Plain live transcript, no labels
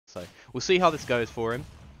So we'll see how this goes for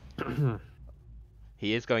him.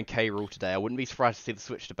 He is going K. Rool today. I wouldn't be surprised to see the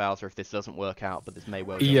switch to Bowser if this doesn't work out, but this may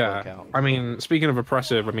well just work out. I mean, speaking of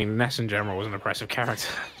oppressive, I mean, Ness in general was an oppressive character.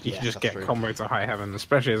 You can just get combo to high heaven,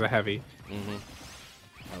 especially as a heavy.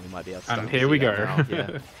 Oh, we might be able to and here we go.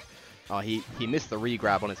 Yeah. Oh, he missed the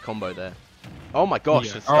re-grab on his combo there. Oh my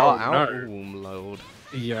gosh, to start out. No. Oh, Lord.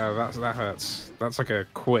 Yeah, that hurts. That's like a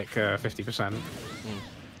quick 50%.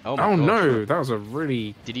 Oh, my gosh. No, that was a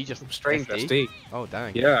really Did he just strange SD? Oh,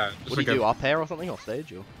 dang. Yeah. What did he do, up air or something off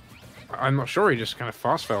stage? Or? I'm not sure, he just kind of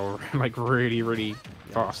fast fell, like really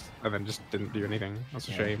fast, and then just didn't do anything. That's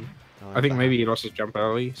a shame. Oh, I think maybe he lost his jump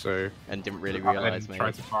early, so... And didn't really realise, maybe.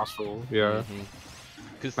 Tried to fast fall, yeah.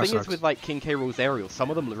 Because the thing is with like King K. Rool's aerials, some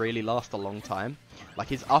of them really last a long time. Like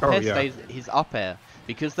his up air stays, his up air,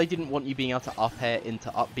 because they didn't want you being able to up air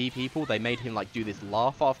into up B people, they made him like do this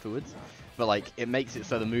laugh afterwards. But like it makes it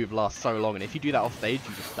so the move lasts so long, and if you do that off stage,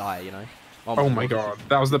 you just die, you know. Oh my god,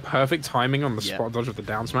 that was the perfect timing on the spot dodge of the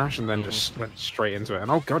down smash, and then just went straight into it.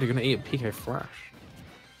 And oh god, you're gonna eat a PK flash.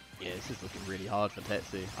 Yeah, this is looking really hard for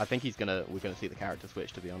Tetsu. I think we're gonna see the character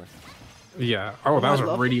switch, to be honest. Yeah. Oh, that was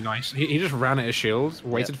a really nice. He just ran at his shield,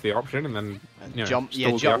 waited for the option, and then jump.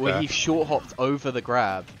 Yeah, he short hopped over the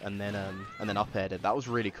grab and then up aired it. That was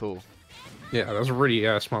really cool. Yeah, that was a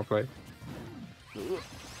really smart play.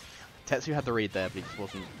 Tetsu had the read there, but he just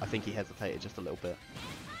wasn't. I think he hesitated just a little bit.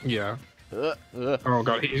 Yeah. Oh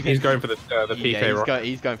god, he's going for the PK rocket.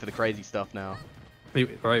 He's going for the crazy stuff now.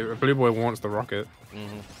 Blueboy wants the rocket.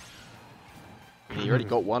 He already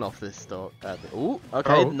got one off this start. Ooh,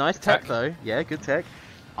 okay, nice tech though. Yeah, good tech.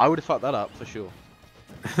 I would have fucked that up for sure.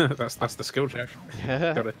 that's the skill check.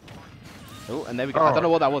 Got it. Oh, and there we go. I don't know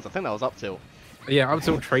what that was. I think that was up tilt. Yeah, up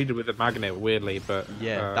tilt traded with the magnet weirdly, but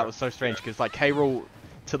yeah, that was so strange because like K. Rool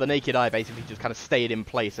to the naked eye basically just kind of stayed in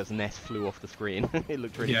place as Ness flew off the screen. It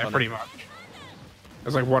looked really funny. Yeah, pretty much.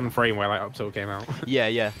 There's like one frame where like up tilt came out.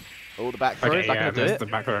 Yeah. Oh, the back throw, is that gonna do it? The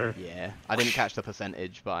back throw. Yeah, I didn't catch the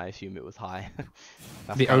percentage, but I assume it was high.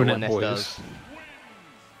 That's the what Ness Ness boys. does.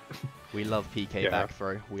 We love PK back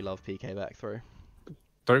throw. We love PK back throw.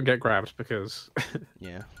 Don't get grabbed because...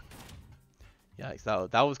 Yeah. Yikes,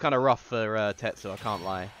 that was kind of rough for Tetsu, I can't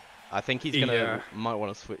lie. I think he's might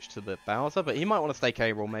want to switch to the Bowser, but he might want to stay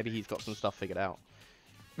K. Rool. Maybe he's got some stuff figured out.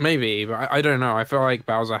 Maybe, but I don't know. I feel like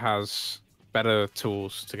Bowser has better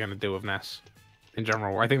tools to kind of deal with Ness. In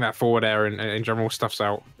general, I think that forward air in general stuffs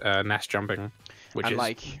out Ness jumping, which is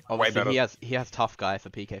like obviously way better. he has tough guy for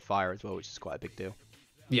PK fire as well, which is quite a big deal.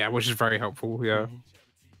 Yeah, which is very helpful. Yeah,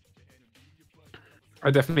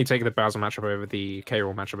 I definitely take the Bowser matchup over the K.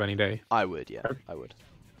 Rool matchup any day. I would, yeah, I would.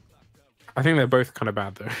 I think they're both kind of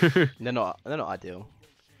bad though. They're not ideal.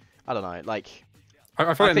 I don't know, like.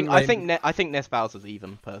 I think Ness Bowser's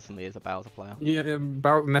even personally as a Bowser player. Yeah,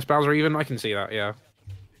 Ness Bowser even. I can see that. Yeah.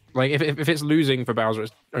 Like, if it's losing for Bowser,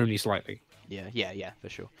 it's only slightly. Yeah, for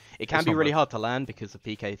sure. It can be really hard to land because of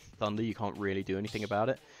PK Thunder, you can't really do anything about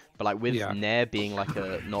it. But, like, with Nair being, like,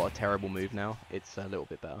 not a terrible move now, it's a little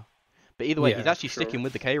bit better. But either way, he's actually sticking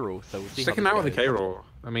with the K. Rool, so we'll see sticking out with the K. Rool.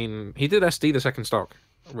 I mean, he did SD the second stock.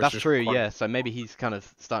 That's true, yeah. So maybe he's kind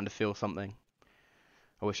of starting to feel something.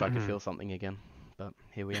 I wish I could feel something again, but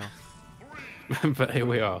here we are. But here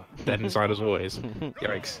we are, dead inside as always.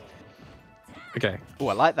 Yikes. Okay. Oh,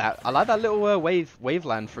 I like that. I like that little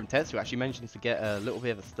waveland from Tetsu. Actually manages to get a little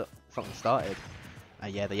bit of something started.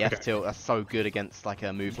 Yeah, the F tilt. That's so good against like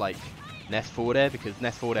a move like Ness forward air, because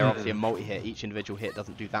Ness forward air obviously a multi hit. Each individual hit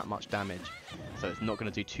doesn't do that much damage, so it's not going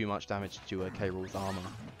to do too much damage to K. Rool's armor.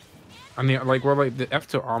 And the F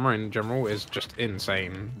tilt armor in general is just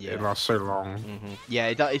insane. Yeah. It lasts so long. Yeah,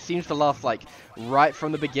 it seems to last like right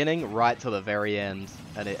from the beginning, right to the very end,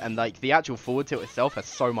 and like the actual forward tilt itself has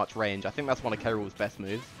so much range. I think that's one of K. Rool's best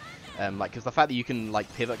moves. Like, because the fact that you can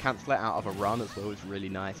like pivot cancel it out of a run as well is really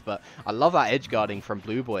nice. But I love that edge guarding from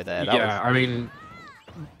Blueboy there. I mean,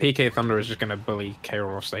 PK Thunder is just gonna bully K.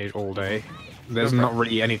 Rool off stage all day. There's not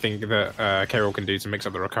really anything that K. Rool can do to mix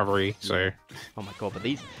up the recovery, so... Oh my god, but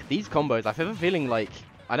these combos, I have a feeling like...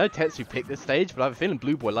 I know Tetsu picked this stage, but I have a feeling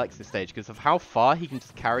Blueboy likes this stage because of how far he can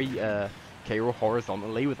just carry K. Rool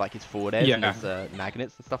horizontally with like his forward edge and his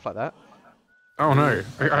magnets and stuff like that. Oh no,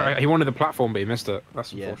 he wanted the platform, but he missed it.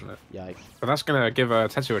 That's unfortunate. Yikes. But that's gonna give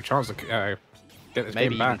Tetsu a chance to get this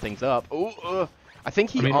Maybe game back. even things up. Oh, I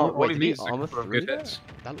think he... wait, did he armor through that?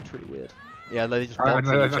 That looked really weird. Yeah, they just I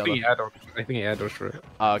think he air dodged for it.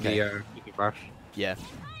 Oh, okay. The PK flash. Yeah.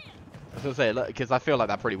 I was gonna say, because I feel like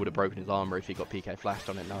that probably would have broken his armor if he got PK flashed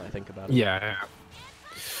on it. Now that I think about it. Yeah.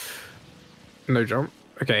 No jump.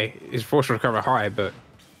 Okay, he's forced to recover high, but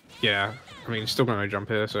yeah, I mean, still got no jump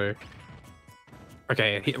here. So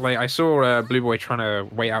Okay, like I saw Blueboy trying to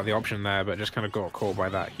wait out the option there, but just kind of got caught by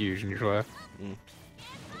that huge neutral air.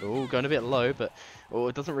 Oh, going a bit low, but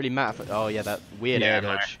it doesn't really matter. Oh yeah, that weird air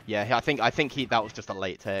dodge. Yeah, I think that was just a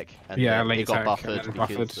late tech, and late it got tech buffered and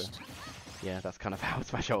because yeah, that's kind of how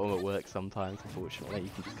Smash Ultimate works sometimes. Unfortunately, you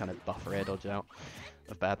can just kind of buffer air dodge out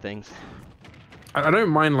of bad things. I don't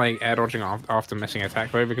mind like air dodging after missing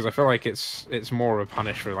attack though, because I feel like it's more of a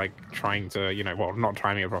punish for like trying to, you know, well, not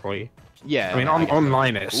timing it properly. Yeah. I mean,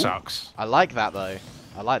 online it sucks. I like that though.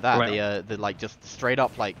 I like that. Like, The like just straight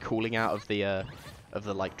up like cooling out of the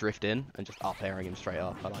like drift in and just up airing him straight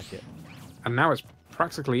up. I like it. And now it's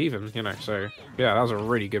practically even, you know. So yeah, that was a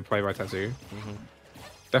really good play by Tetsu.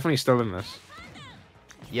 Definitely still in this.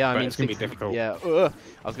 Yeah, I mean, it's gonna be difficult. Yeah,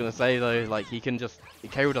 I was gonna say though, like he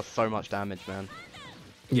K-Rool does so much damage, man.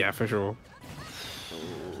 Yeah, for sure.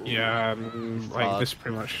 Yeah, like hard. this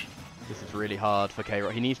pretty much. This is really hard for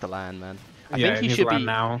K-Rool. He needs to land, man. I Yeah, think he should be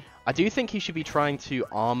now. I do think he should be trying to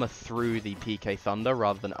armor through the PK Thunder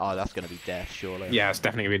rather than that's gonna be death, surely. Yeah, it's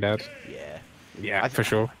definitely gonna be dead. Yeah. Yeah, for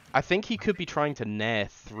sure. I think he could be trying to nair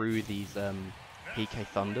through these PK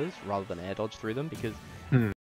Thunders rather than air dodge through them because